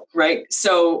of salt, right?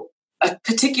 So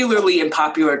particularly in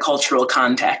popular cultural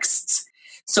contexts.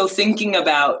 So thinking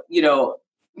about,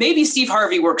 maybe Steve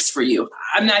Harvey works for you.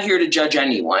 I'm not here to judge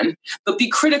anyone, but be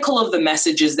critical of the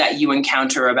messages that you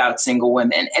encounter about single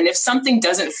women. And if something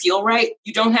doesn't feel right,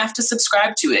 you don't have to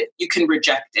subscribe to it. You can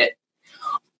reject it.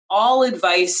 All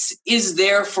advice is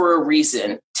there for a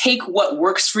reason. Take what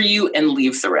works for you and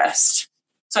leave the rest.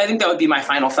 So I think that would be my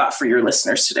final thought for your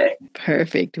listeners today.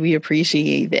 Perfect. We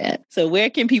appreciate that. So where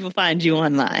can people find you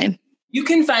online? You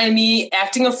can find me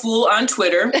acting a fool on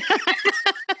Twitter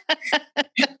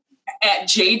at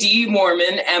JD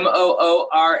Moorman,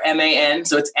 Moorman.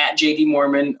 So it's at JD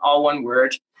Moorman, all one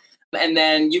word. And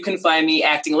then you can find me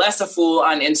acting less a fool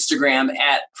on Instagram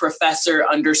at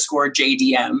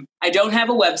professor_JDM. I don't have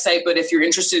a website, but if you're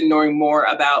interested in knowing more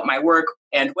about my work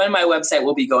and when my website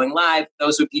will be going live,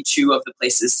 those would be two of the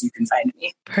places you can find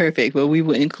me. Perfect. Well, we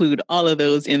will include all of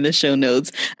those in the show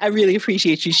notes. I really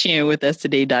appreciate you sharing with us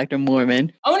today, Dr.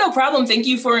 Moorman. Oh, no problem. Thank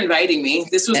you for inviting me.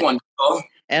 This was wonderful.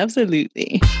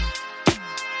 Absolutely.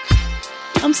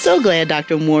 I'm so glad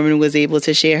Dr. Moorman was able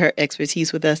to share her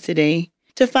expertise with us today.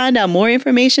 To find out more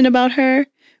information about her,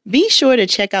 be sure to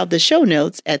check out the show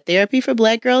notes at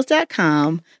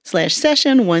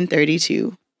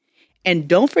therapyforblackgirls.com/session132. And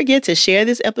don't forget to share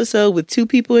this episode with 2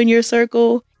 people in your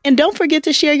circle. And don't forget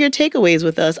to share your takeaways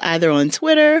with us either on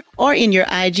Twitter or in your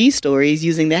IG stories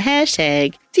using the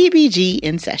hashtag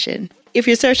TBGInSession. If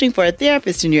you're searching for a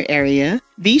therapist in your area,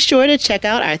 be sure to check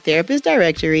out our therapist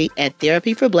directory at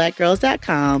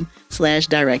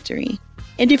therapyforblackgirls.com/directory.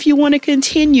 And if you want to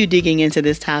continue digging into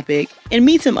this topic and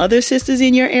meet some other sisters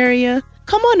in your area,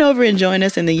 come on over and join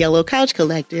us in the Yellow Couch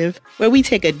Collective, where we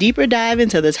take a deeper dive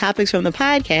into the topics from the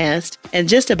podcast and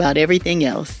just about everything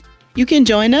else. You can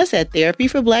join us at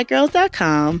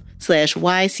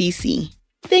therapyforblackgirls.com/YCC.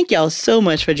 Thank y'all so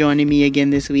much for joining me again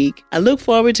this week. I look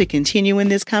forward to continuing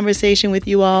this conversation with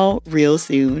you all real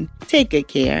soon. Take good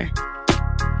care.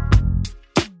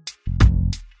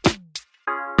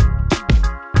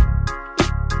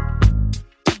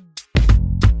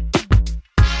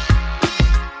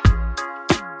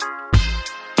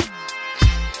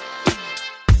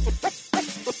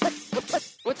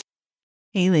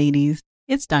 Hey ladies,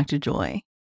 it's Dr. Joy.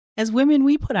 As women,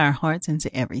 we put our hearts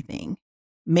into everything.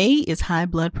 May is High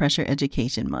Blood Pressure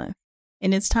Education Month,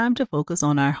 and it's time to focus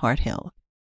on our heart health.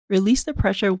 Release the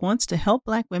Pressure wants to help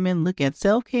Black women look at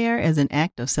self-care as an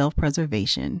act of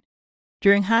self-preservation.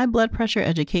 During High Blood Pressure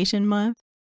Education Month,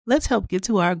 let's help get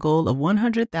to our goal of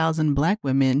 100,000 Black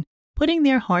women putting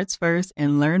their hearts first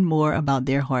and learn more about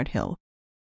their heart health.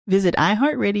 Visit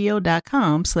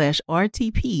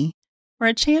iHeartRadio.com/RTP for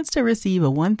a chance to receive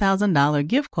a $1,000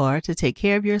 gift card to take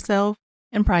care of yourself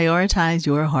and prioritize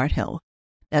your heart health.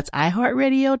 That's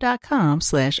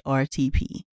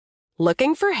iHeartRadio.com/RTP.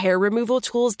 Looking for hair removal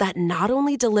tools that not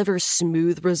only deliver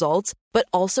smooth results, but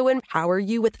also empower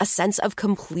you with a sense of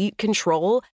complete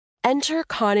control? Enter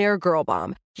Conair Girl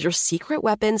Bomb, your secret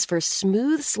weapons for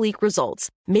smooth, sleek results,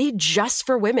 made just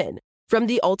for women. From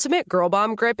the ultimate Girl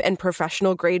Bomb grip and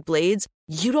professional-grade blades,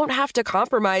 you don't have to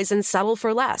compromise and settle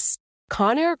for less.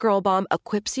 Conair Girl Bomb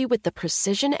equips you with the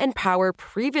precision and power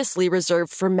previously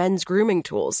reserved for men's grooming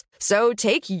tools. So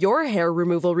take your hair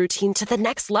removal routine to the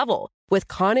next level with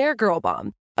Conair Girl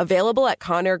Bomb. Available at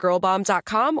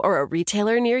ConairGirlBomb.com or a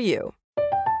retailer near you.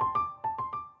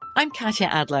 I'm Katya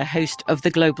Adler, host of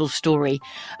The Global Story.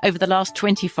 Over the last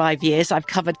 25 years, I've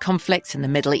covered conflicts in the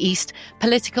Middle East,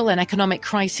 political and economic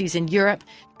crises in Europe,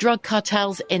 drug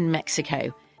cartels in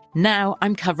Mexico. Now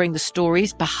I'm covering the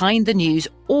stories behind the news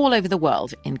all over the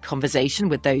world in conversation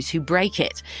with those who break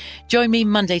it. Join me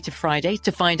Monday to Friday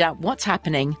to find out what's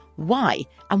happening, why,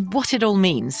 and what it all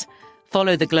means.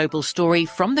 Follow The Global Story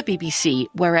from the BBC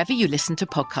wherever you listen to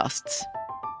podcasts.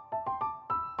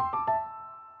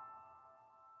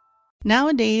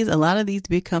 Nowadays, a lot of these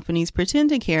big companies pretend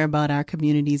to care about our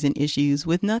communities and issues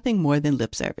with nothing more than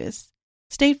lip service.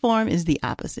 State Farm is the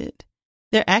opposite.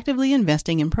 They're actively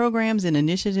investing in programs and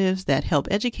initiatives that help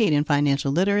educate in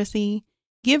financial literacy,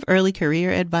 give early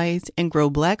career advice, and grow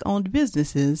Black-owned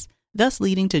businesses, thus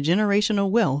leading to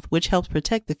generational wealth, which helps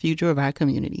protect the future of our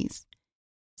communities.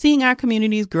 Seeing our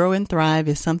communities grow and thrive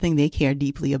is something they care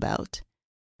deeply about.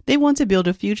 They want to build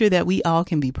a future that we all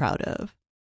can be proud of.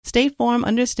 State Farm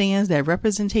understands that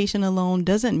representation alone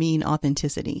doesn't mean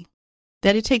authenticity,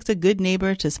 that it takes a good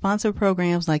neighbor to sponsor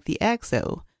programs like the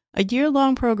ACT-SO, a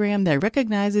year-long program that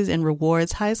recognizes and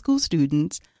rewards high school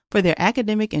students for their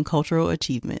academic and cultural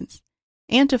achievements,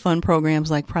 and to fund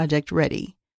programs like Project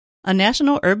Ready, a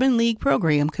National Urban League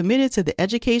program committed to the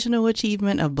educational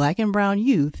achievement of Black and Brown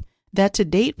youth that to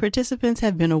date participants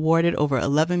have been awarded over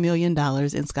 $11 million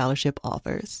in scholarship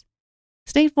offers.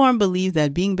 State Farm believes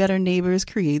that being better neighbors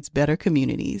creates better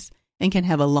communities and can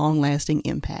have a long-lasting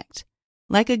impact.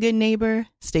 Like a good neighbor,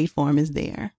 State Farm is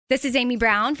there. This is Amy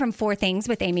Brown from 4 Things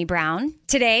with Amy Brown.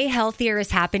 Today, Healthier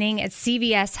is happening at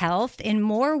CVS Health in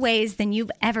more ways than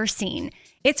you've ever seen.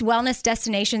 It's wellness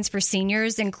destinations for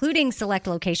seniors, including select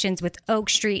locations with Oak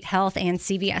Street Health and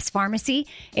CVS Pharmacy.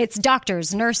 It's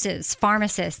doctors, nurses,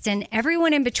 pharmacists, and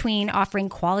everyone in between offering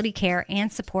quality care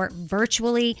and support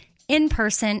virtually, in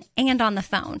person, and on the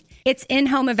phone. It's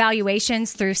in-home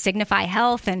evaluations through Signify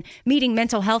Health and meeting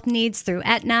mental health needs through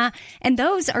Aetna, and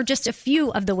those are just a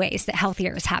few of the ways that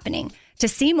Healthier is happening. To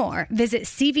see more, visit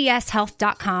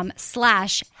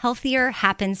cvshealth.com/healthier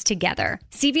happens together.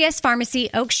 CVS Pharmacy,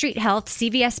 Oak Street Health,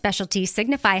 CVS Specialty,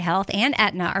 Signify Health, and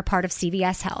Aetna are part of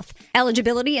CVS Health.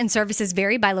 Eligibility and services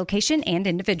vary by location and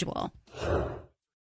individual.